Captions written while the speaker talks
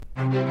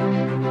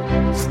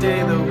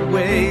Stay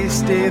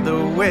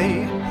the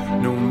way,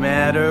 no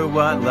matter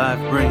what life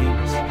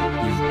brings,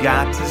 you've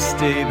got to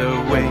stay the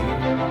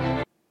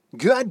way.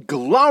 Good,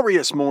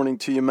 glorious morning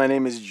to you. My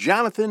name is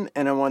Jonathan,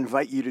 and I want to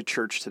invite you to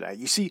church today.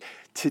 You see,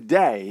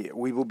 today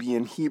we will be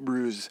in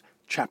Hebrews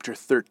chapter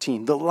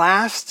 13, the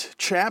last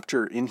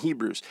chapter in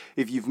Hebrews.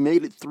 If you've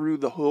made it through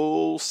the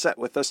whole set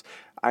with us,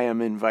 I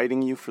am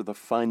inviting you for the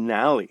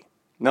finale.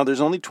 Now,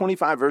 there's only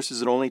 25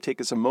 verses. It'll only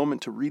take us a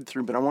moment to read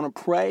through, but I want to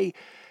pray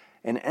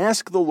and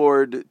ask the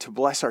Lord to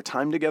bless our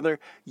time together.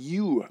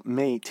 You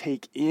may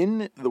take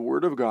in the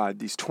Word of God,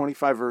 these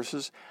 25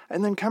 verses,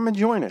 and then come and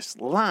join us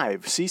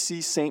live,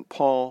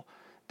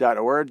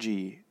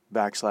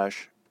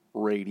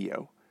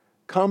 ccstpaul.org/radio.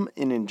 Come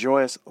and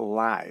enjoy us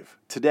live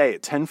today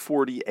at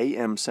 10:40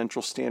 a.m.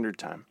 Central Standard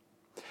Time.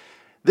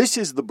 This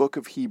is the book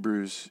of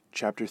Hebrews,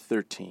 chapter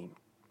 13.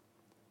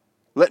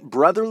 Let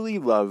brotherly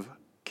love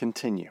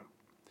continue.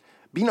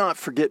 Be not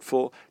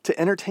forgetful to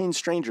entertain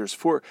strangers,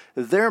 for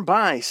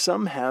thereby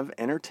some have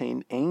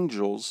entertained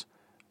angels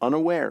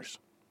unawares.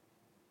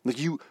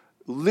 You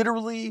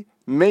literally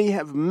may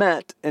have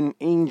met an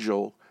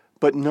angel,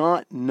 but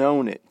not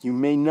known it. You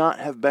may not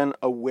have been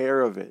aware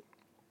of it.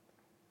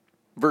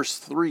 Verse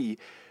 3,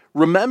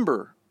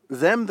 remember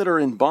them that are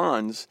in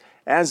bonds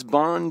as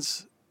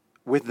bonds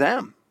with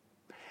them,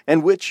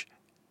 and which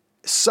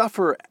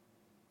suffer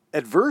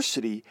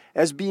adversity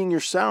as being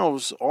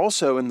yourselves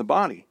also in the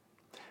body.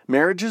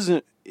 Marriage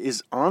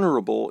is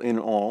honorable in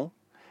all,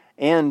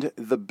 and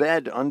the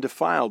bed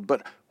undefiled,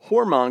 but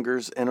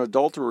whoremongers and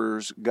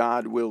adulterers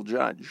God will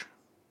judge.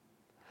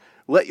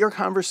 Let your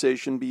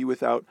conversation be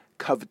without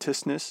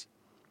covetousness,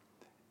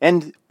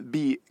 and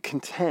be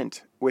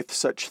content with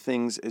such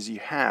things as you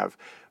have.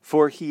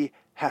 For he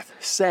hath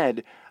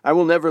said, I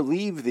will never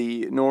leave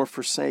thee nor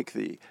forsake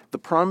thee. The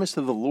promise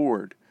of the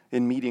Lord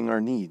in meeting our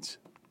needs.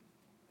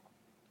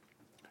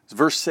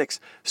 Verse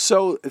 6,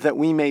 so that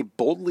we may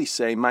boldly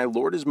say, my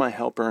Lord is my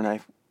helper, and I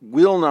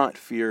will not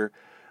fear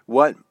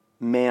what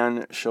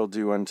man shall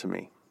do unto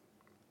me.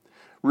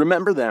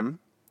 Remember them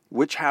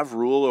which have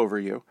rule over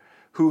you,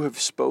 who have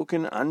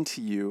spoken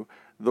unto you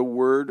the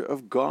word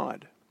of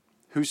God,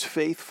 whose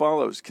faith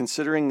follows,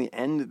 considering the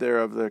end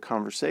thereof the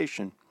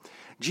conversation.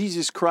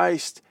 Jesus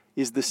Christ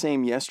is the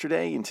same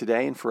yesterday and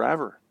today and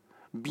forever.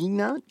 Be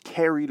not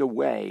carried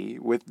away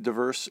with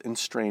diverse and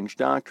strange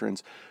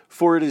doctrines,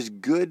 for it is a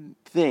good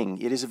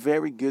thing. It is a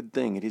very good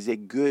thing. It is a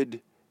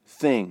good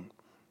thing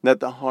that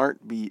the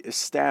heart be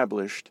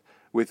established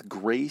with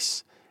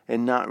grace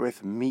and not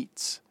with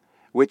meats,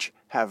 which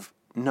have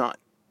not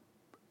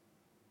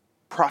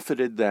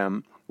profited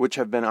them which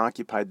have been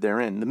occupied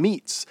therein. The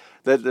meats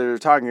that they're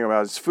talking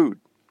about is food.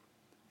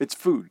 It's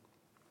food,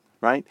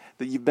 right?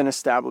 That you've been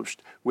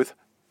established with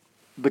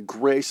the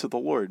grace of the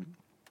Lord.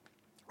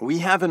 We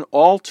have an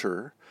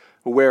altar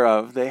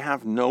whereof they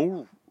have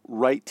no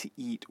right to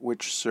eat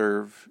which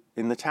serve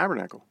in the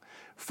tabernacle.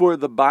 For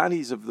the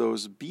bodies of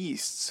those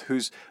beasts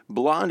whose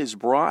blood is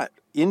brought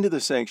into the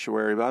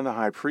sanctuary by the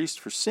high priest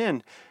for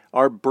sin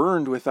are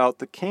burned without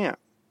the camp.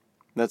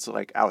 That's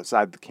like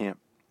outside the camp.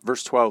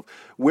 Verse 12,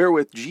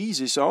 wherewith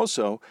Jesus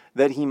also,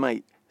 that he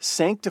might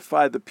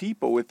sanctify the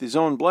people with his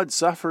own blood,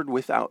 suffered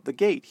without the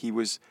gate. He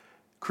was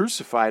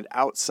crucified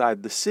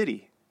outside the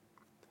city.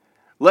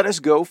 Let us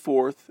go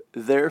forth,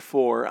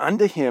 therefore,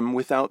 unto him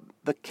without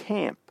the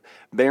camp,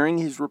 bearing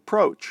his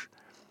reproach.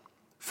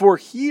 For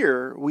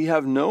here we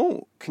have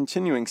no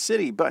continuing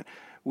city, but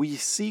we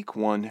seek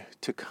one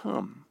to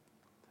come.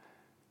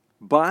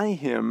 By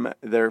him,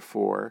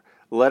 therefore,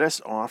 let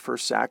us offer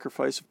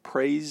sacrifice of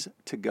praise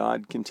to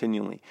God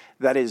continually.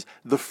 That is,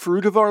 the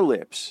fruit of our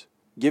lips,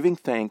 giving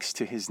thanks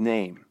to his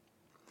name.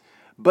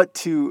 But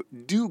to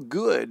do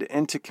good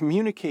and to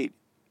communicate,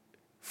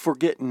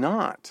 forget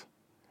not.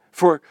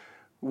 For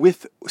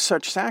with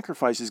such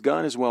sacrifices,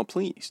 God is well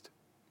pleased.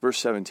 Verse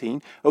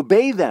 17,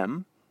 obey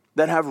them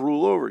that have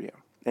rule over you,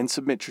 and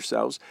submit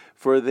yourselves,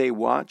 for they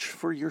watch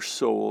for your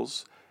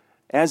souls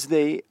as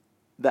they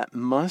that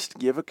must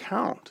give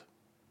account,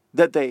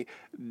 that they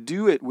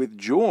do it with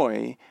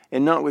joy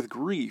and not with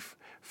grief,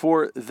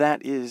 for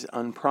that is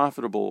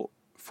unprofitable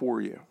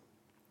for you.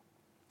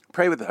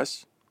 Pray with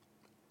us,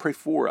 pray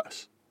for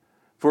us,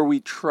 for we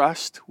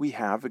trust we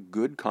have a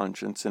good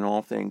conscience in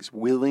all things,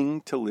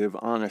 willing to live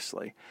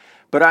honestly.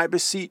 But I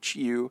beseech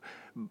you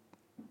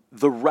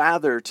the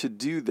rather to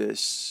do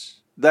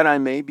this, that I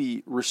may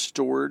be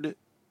restored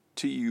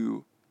to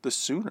you the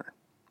sooner.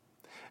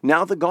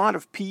 Now the God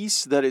of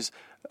peace that is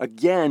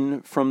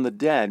again from the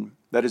dead,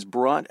 that is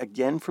brought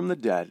again from the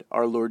dead,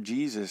 our Lord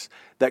Jesus,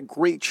 that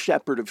great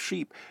shepherd of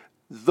sheep,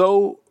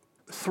 though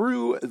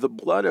through the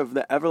blood of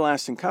the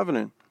everlasting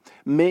covenant,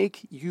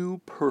 make you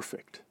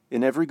perfect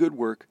in every good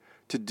work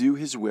to do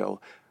his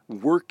will,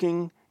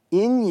 working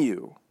in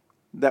you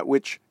that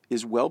which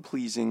is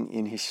well-pleasing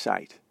in his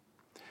sight.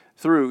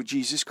 Through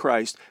Jesus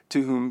Christ,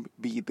 to whom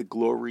be the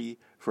glory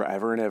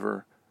forever and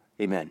ever.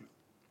 Amen.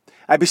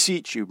 I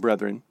beseech you,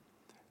 brethren,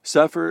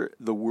 suffer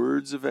the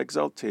words of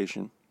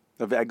exhortation,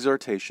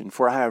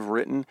 for I have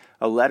written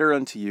a letter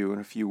unto you in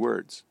a few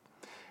words.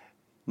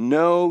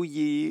 Know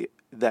ye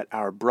that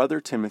our brother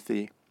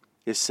Timothy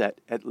is set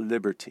at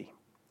liberty,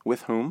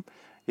 with whom,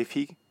 if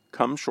he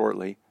come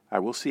shortly, I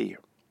will see you.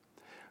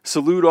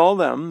 Salute all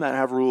them that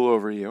have rule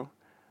over you,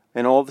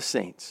 and all the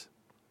saints.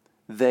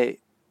 They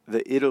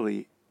of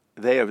Italy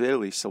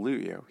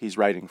salute you. He's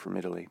writing from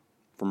Italy,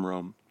 from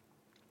Rome.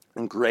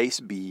 And grace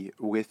be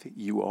with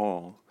you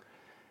all.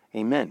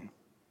 Amen.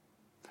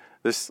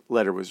 This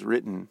letter was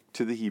written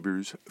to the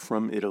Hebrews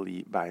from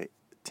Italy by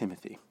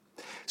Timothy.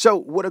 So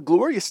what a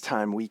glorious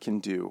time we can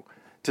do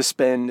to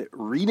spend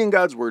reading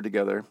God's Word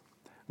together,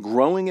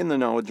 growing in the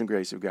knowledge and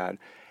grace of God,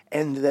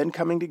 and then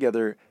coming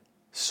together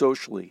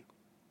socially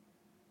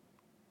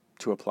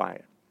to apply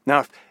it.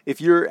 Now,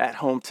 if you're at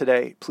home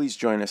today, please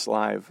join us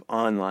live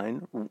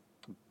online,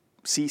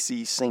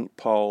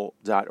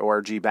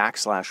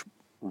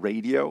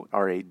 ccstpaul.org/radio,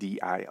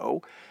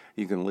 RADIO.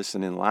 You can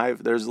listen in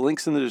live. There's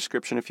links in the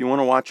description. If you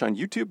want to watch on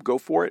YouTube, go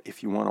for it.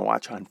 If you want to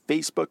watch on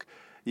Facebook,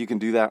 you can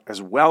do that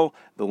as well.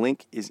 The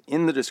link is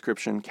in the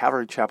description,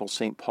 Calvary Chapel,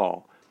 St.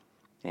 Paul.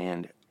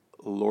 And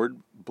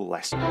Lord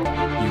bless you.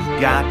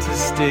 You've got to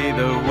stay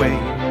the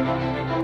way.